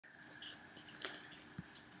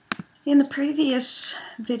In the previous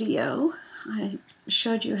video, I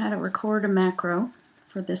showed you how to record a macro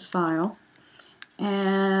for this file,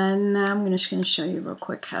 and now I'm just going to show you real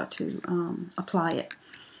quick how to apply it.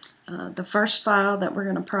 The first file that we're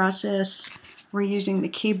going to process, we're using the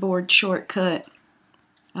keyboard shortcut.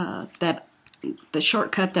 The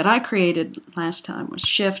shortcut that I created last time was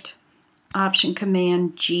Shift Option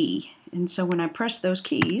Command G, and so when I press those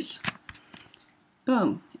keys,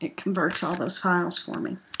 boom, it converts all those files for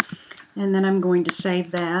me. And then I'm going to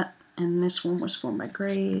save that, and this one was for my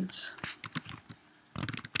grades.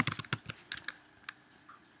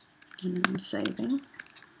 And I'm saving.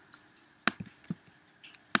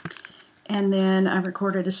 And then I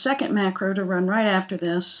recorded a second macro to run right after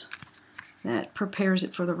this that prepares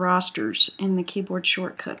it for the rosters, and the keyboard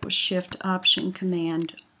shortcut was Shift Option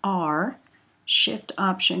Command R. Shift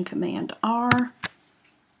Option Command R,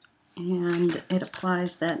 and it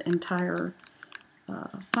applies that entire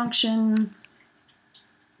function,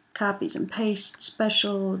 copies and pastes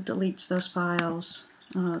special, deletes those files,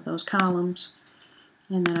 those columns,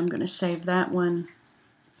 and then I'm going to save that one,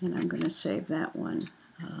 and I'm going to save that one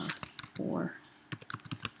for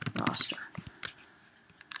roster.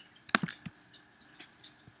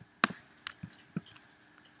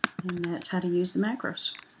 And that's how to use the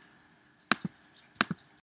macros.